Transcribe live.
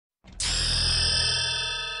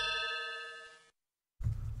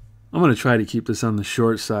I'm going to try to keep this on the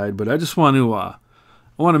short side, but I just want to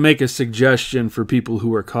I want to make a suggestion for people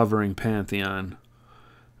who are covering Pantheon.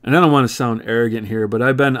 And I don't want to sound arrogant here, but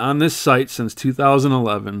I've been on this site since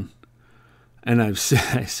 2011, and I've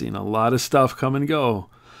seen a lot of stuff come and go.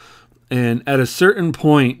 And at a certain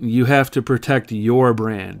point, you have to protect your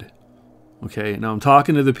brand. Okay, now I'm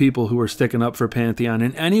talking to the people who are sticking up for Pantheon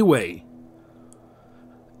in any way.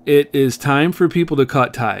 It is time for people to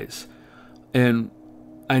cut ties. And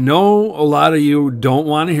I know a lot of you don't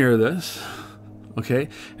want to hear this. Okay,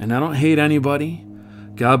 and I don't hate anybody.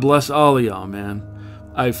 God bless all of y'all, man.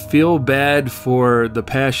 I feel bad for the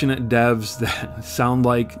passionate devs that sound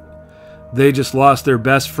like they just lost their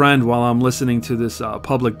best friend while I'm listening to this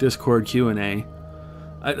public Discord Q&A.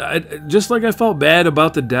 Just like I felt bad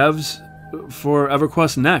about the devs for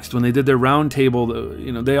EverQuest Next when they did their round table.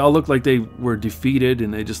 You know, they all looked like they were defeated,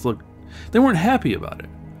 and they weren't happy about it.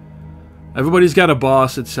 Everybody's got a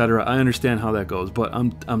boss, etc. I understand how that goes, but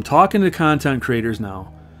I'm talking to content creators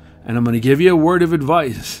now, and I'm going to give you a word of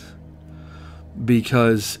advice.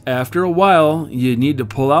 Because after a while, you need to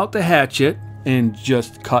pull out the hatchet and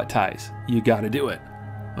just cut ties. You got to do it.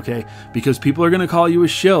 Okay? Because people are going to call you a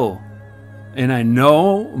shill. And I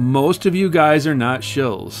know most of you guys are not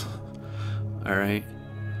shills. Alright?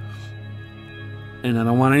 And I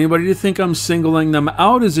don't want anybody to think I'm singling them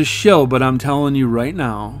out as a shill, but I'm telling you right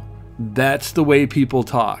now, that's the way people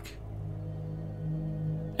talk.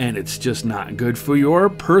 And it's just not good for your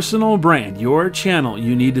personal brand, your channel.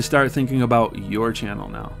 You need to start thinking about your channel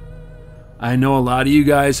now. I know a lot of you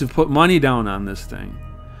guys have put money down on this thing.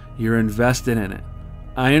 You're invested in it.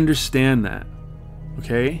 I understand that.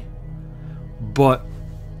 Okay? But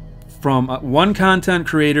from one content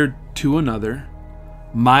creator to another,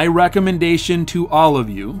 my recommendation to all of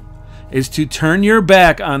you is to turn your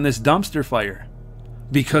back on this dumpster fire.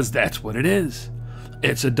 Because that's what it is.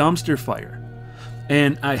 It's a dumpster fire.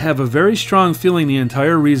 And I have a very strong feeling the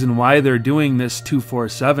entire reason why they're doing this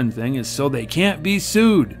 247 thing is so they can't be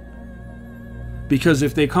sued. Because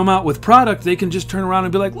if they come out with product, they can just turn around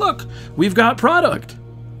and be like, look, we've got product.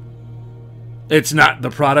 It's not the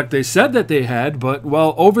product they said that they had, but,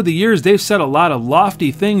 well, over the years, they've said a lot of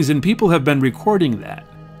lofty things, and people have been recording that.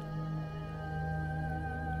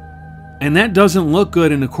 And that doesn't look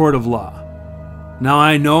good in a court of law. Now,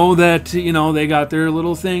 I know that, you know, they got their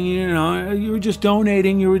little thing, you know, you were just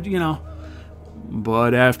donating, you were, you know.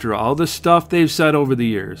 But after all the stuff they've said over the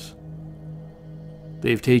years,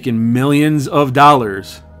 they've taken millions of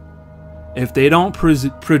dollars. If they don't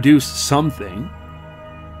produce something,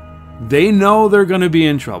 they know they're going to be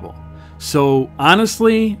in trouble. So,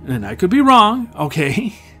 honestly, and I could be wrong,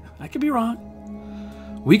 okay, I could be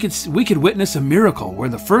wrong. We could witness a miracle where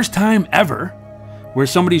the first time ever where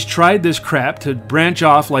somebody's tried this crap to branch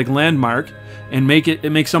off like Landmark and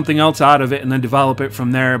make something else out of it and then develop it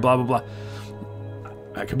from there, blah, blah, blah.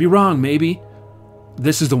 I could be wrong, maybe.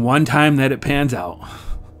 This is the one time that it pans out.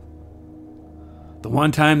 The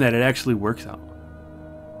one time that it actually works out.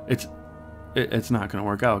 It's not going to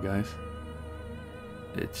work out, guys.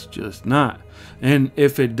 It's just not. And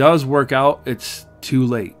if it does work out, it's too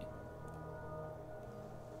late.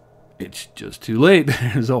 It's just too late.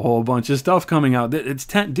 There's a whole bunch of stuff coming out.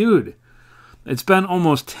 Dude, it's been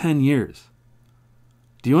almost 10 years.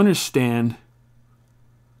 Do you understand?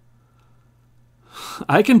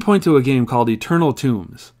 I can point to a game called Eternal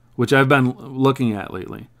Tombs, which I've been looking at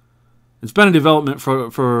lately. It's been in development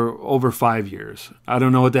for over 5 years. I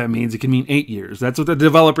don't know what that means. It can mean 8 years. That's what the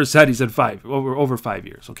developer said. He said over 5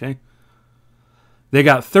 years, okay? They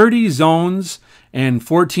got 30 zones and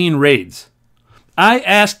 14 raids. I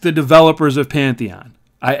asked the developers of Pantheon,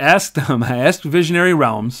 I asked Visionary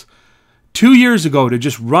Realms 2 years ago to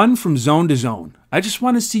just run from zone to zone. I just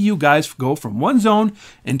want to see you guys go from one zone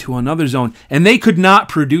into another zone. And they could not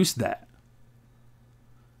produce that.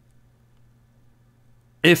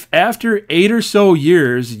 If after 8 or so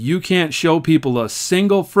years you can't show people a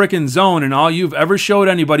single frickin' zone and all you've ever showed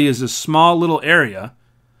anybody is a small little area,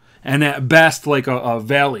 and at best like a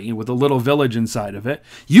valley with a little village inside of it,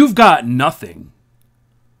 you've got nothing.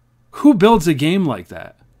 Who builds a game like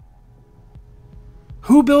that?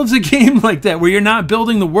 Who builds a game like that where you're not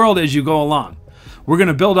building the world as you go along? We're going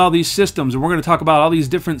to build all these systems, and we're going to talk about all these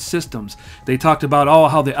different systems. They talked about,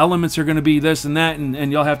 how the elements are going to be this and that,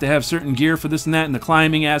 and you'll have to have certain gear for this and that, and the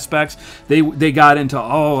climbing aspects. They got into,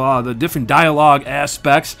 the different dialogue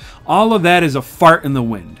aspects. All of that is a fart in the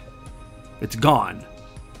wind. It's gone.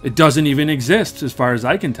 It doesn't even exist as far as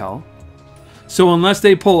I can tell. So unless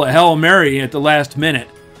they pull a Hail Mary at the last minute,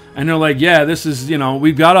 And they're like, yeah, this is, you know,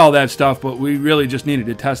 we've got all that stuff, but we really just needed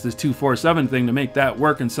to test this 247 thing to make that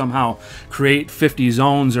work and somehow create 50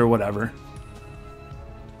 zones or whatever.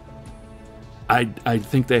 I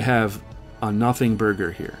think they have a nothing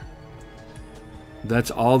burger here.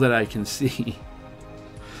 That's all that I can see.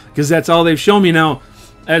 Because that's all they've shown me. Now,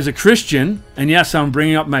 as a Christian, and yes, I'm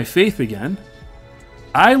bringing up my faith again,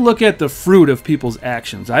 I look at the fruit of people's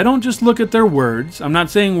actions. I don't just look at their words. I'm not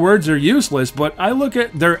saying words are useless, but I look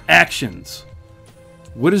at their actions.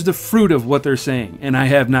 What is the fruit of what they're saying? And I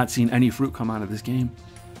have not seen any fruit come out of this game.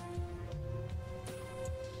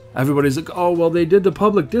 Everybody's like, oh, well, they did the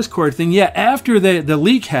public Discord thing. Yeah, after the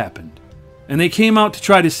leak happened. And they came out to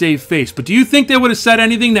try to save face. But do you think they would have said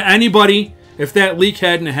anything to anybody if that leak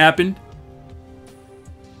hadn't happened?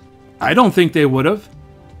 I don't think they would have.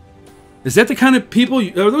 Is that the kind of people,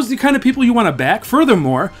 are those the kind of people you want to back?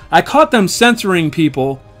 Furthermore, I caught them censoring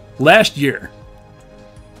people last year.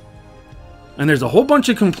 And there's a whole bunch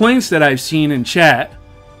of complaints that I've seen in chat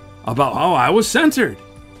about, oh, I was censored.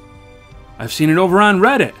 I've seen it over on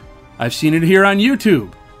Reddit. I've seen it here on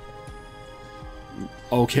YouTube.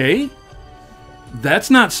 Okay. That's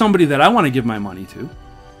not somebody that I want to give my money to.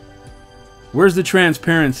 Where's the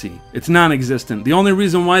transparency? It's non-existent. The only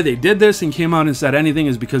reason why they did this and came out and said anything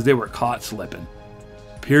is because they were caught slipping.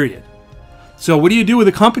 Period. So what do you do with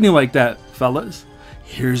a company like that, fellas?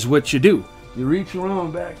 Here's what you do. You reach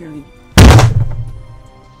around back and you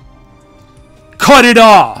cut it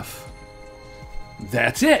off.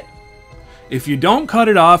 That's it. If you don't cut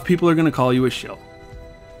it off, people are going to call you a shill.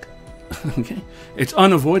 Okay? It's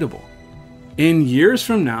unavoidable. In years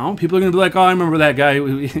from now, people are going to be like, oh, I remember that guy.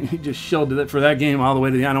 He just shilled it for that game all the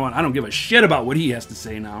way to the end. I don't give a shit about what he has to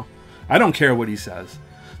say now. I don't care what he says.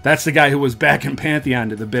 That's the guy who was back in Pantheon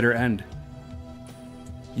to the bitter end.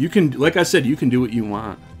 You can, like I said, you can do what you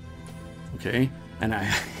want. Okay? And I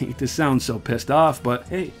hate to sound so pissed off, but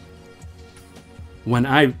hey, when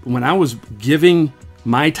I was giving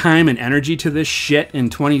my time and energy to this shit in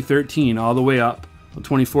 2013 all the way up,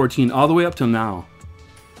 2014 all the way up till now,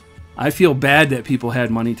 I feel bad that people had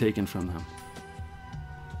money taken from them.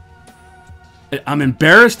 I'm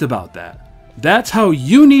embarrassed about that. That's how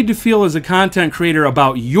you need to feel as a content creator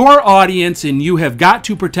about your audience, and you have got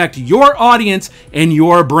to protect your audience and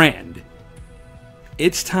your brand.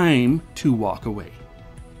 It's time to walk away.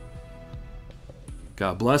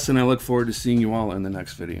 God bless, and I look forward to seeing you all in the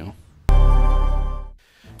next video.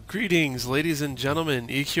 Greetings, ladies and gentlemen.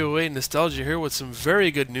 EQOA Nostalgia here with some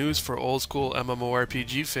very good news for old school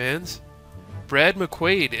MMORPG fans. Brad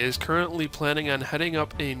McQuaid is currently planning on heading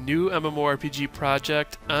up a new MMORPG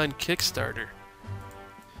project on Kickstarter.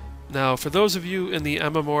 Now, for those of you in the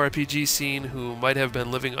MMORPG scene who might have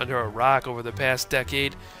been living under a rock over the past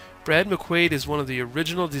decade, Brad McQuaid is one of the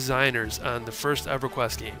original designers on the first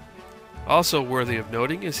EverQuest game. Also worthy of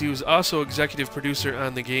noting is he was also executive producer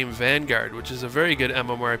on the game Vanguard, which is a very good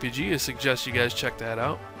MMORPG. I suggest you guys check that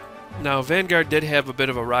out. Now, Vanguard did have a bit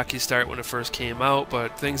of a rocky start when it first came out,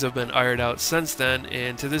 but things have been ironed out since then,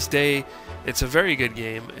 and to this day, it's a very good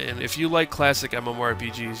game. And if you like classic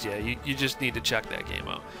MMORPGs, yeah, you just need to check that game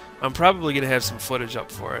out. I'm probably going to have some footage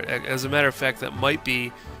up for it. As a matter of fact, that might be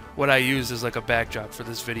what I use as like a backdrop for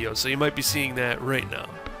this video, so you might be seeing that right now.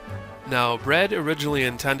 Now, Brad originally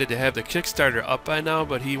intended to have the Kickstarter up by now,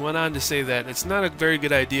 but he went on to say that it's not a very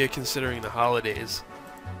good idea considering the holidays.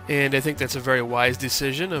 And I think that's a very wise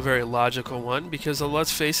decision, a very logical one, because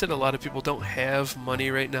let's face it, a lot of people don't have money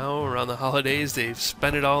right now around the holidays. They've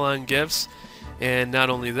spent it all on gifts, and not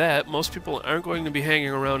only that, most people aren't going to be hanging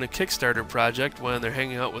around a Kickstarter project when they're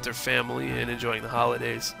hanging out with their family and enjoying the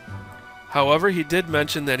holidays. However, he did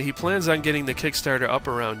mention that he plans on getting the Kickstarter up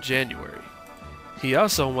around January. He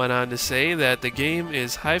also went on to say that the game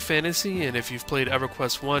is high fantasy, and if you've played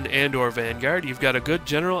EverQuest 1 and or Vanguard, you've got a good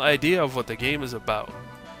general idea of what the game is about.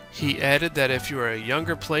 He added that if you are a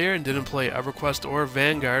younger player and didn't play EverQuest or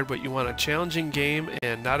Vanguard, but you want a challenging game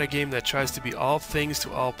and not a game that tries to be all things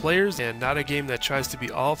to all players, and not a game that tries to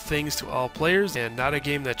be all things to all players, and not a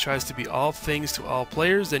game that tries to be all things to all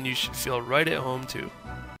players, then you should feel right at home too.